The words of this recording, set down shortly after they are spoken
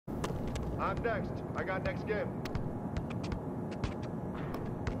I'm next. I got next game.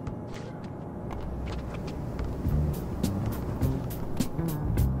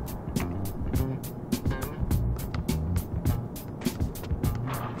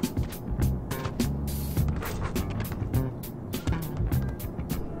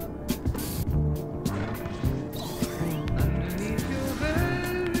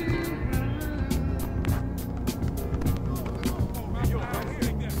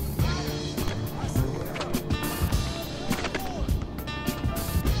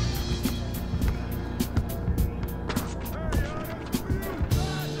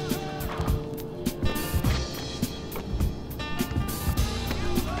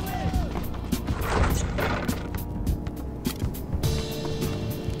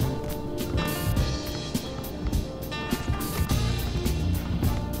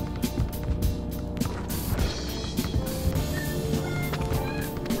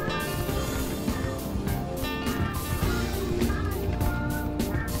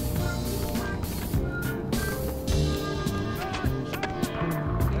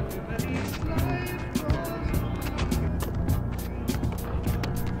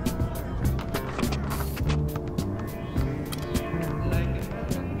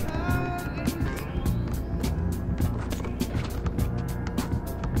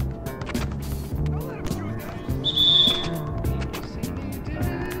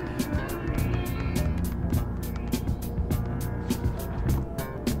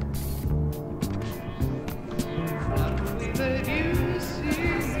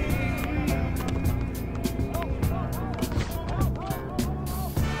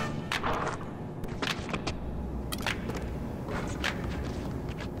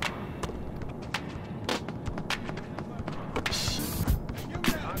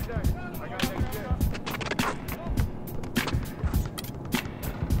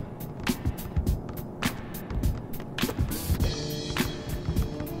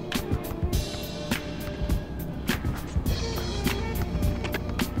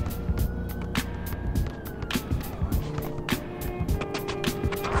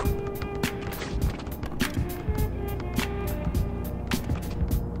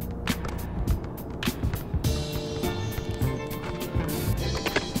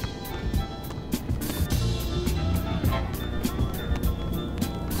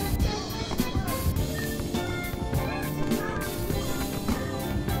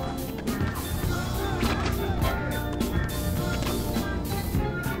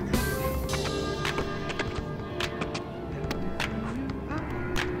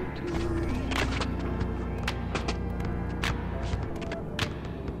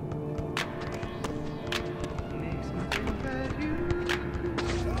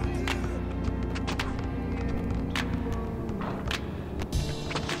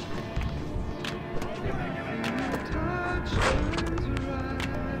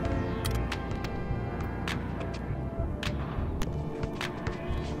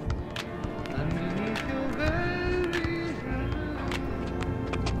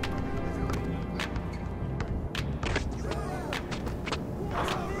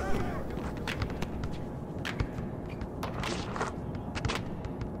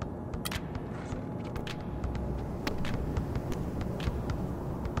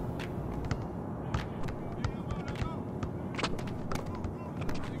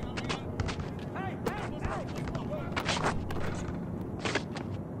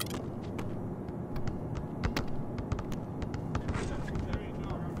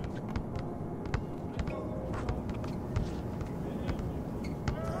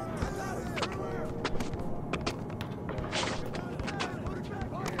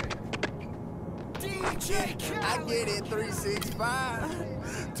 I get it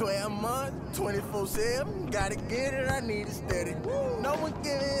 365, 12 months, 24/7. Gotta get it, I need it steady. No one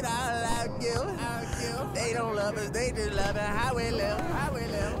give it, I'll give. They don't love us, they just love it. How we live, how we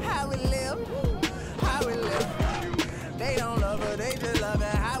live, how we live, how we live. They don't love us, they just love it.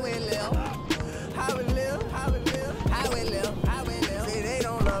 How we live, how we live, how we live, how we live, how we live. See, they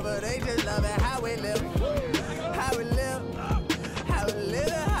don't love us, they just love it. How we live, how we live, how we live, how we live, how we live, how we live, how we live,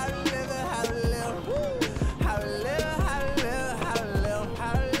 how we live, how we live, how we live,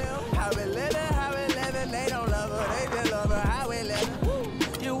 how we live. They don't love us, they just love us. How we live.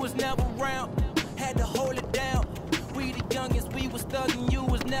 You was never around, had to hold it down. We the youngest, we was thuggin', you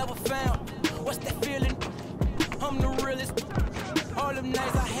was never found. What's that feeling? I'm the realest. All them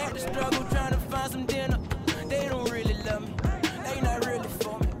nights I had to struggle trying to find some dinner. They don't really love me, they not really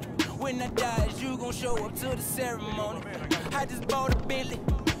for me. When I die, is you gon' show up to the ceremony? I just bought a Bentley,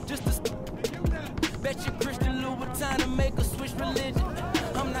 just to bet you Christian Louboutin to make her switch religion.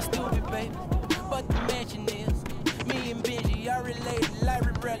 I'm not stupid, baby. baby. But the mansion is me and Benji are related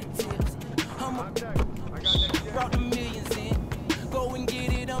like relatives. I'm a brought the millions in. Go and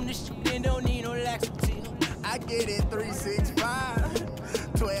get it on this shit and don't need no laxative. I get it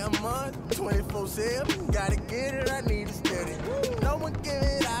 365, 12 months, 24/7. Gotta get it, I need it steady. No one give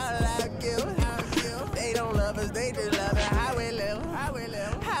it all I give. They don't love us, they just love it. How we live, how we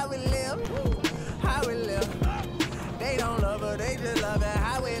live, how we live, how we live. They don't love us, they just love it.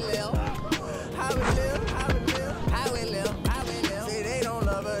 How we live, how we live, how we live, how we live, how we live. See, they don't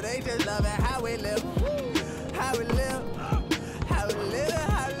love us, they just love it. How we live, how we live, how we live, how we live,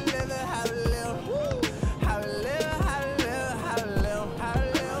 how we live, how we live, how we live, how we live, how we live,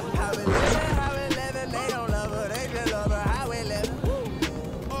 how we live, how we live. And they don't love us, they just love it. How we live.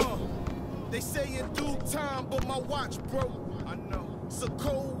 They say in due time, but my watch broke. I know. It's a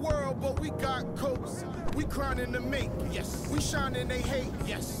cold world, but we got coats. We grinding to make, yes. We shining, they hate,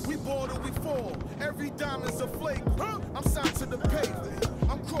 yes. We ball till we fall. Every diamond's a flake. I'm signed to the pavement.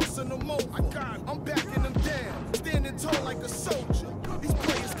 I'm crossing them over. I'm backing them down. Standing tall like a soldier. These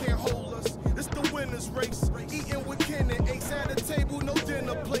players can't hold us. It's the winner's race. Eating with kin and ace at a table, no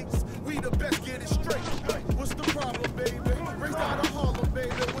dinner plates. We the best, get it straight. What's the problem, baby? Raised out of Harlem,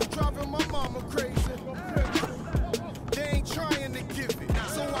 baby. What's driving my mama crazy? They ain't trying to give it,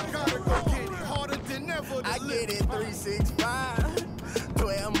 so I gotta go get it. Harder than ever to I live. get it 365,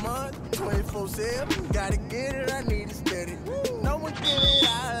 12 months, 24/7. Gotta get it, I need it steady. No one give it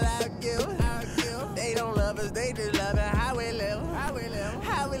all I give. They don't love us, they just love it. How we live, how we live,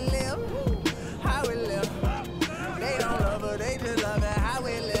 how we live, how we live. They don't love us, they just love it. How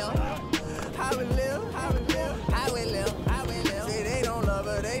we live, how we live, how we live, how we live, how we live. See, they don't love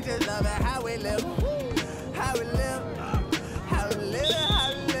us, they just love it. How we live, how we live, how we live, how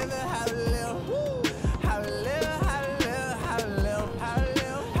we live, how we live, how we live, how we live, how we live, how we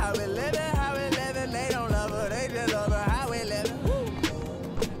live, how we live, how we live. And they don't love us, they just love us. How we live.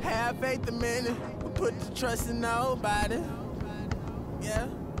 Have faith a minute, but put your trust in nobody. Yeah.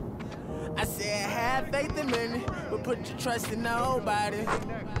 I said have faith a minute, but put your trust in nobody.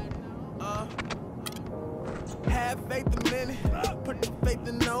 Have faith a minute, put your faith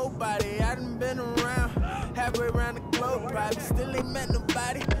in nobody. I done been around, halfway around the globe, probably still ain't met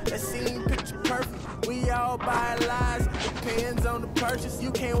nobody that seen picture perfect. We all buy lies, depends on the purchase.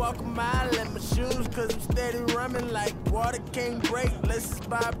 You can't walk a mile in my shoes, cause I'm steady running like water can't break. Let's just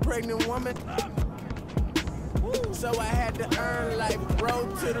buy a pregnant woman. So I had to earn life,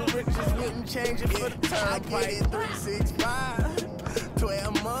 road to the riches, wouldn't change it for the turnpike. I get it 365,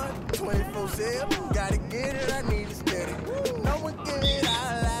 12 months, 24/7. Gotta get it, I need it steady. No one give it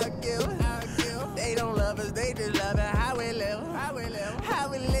all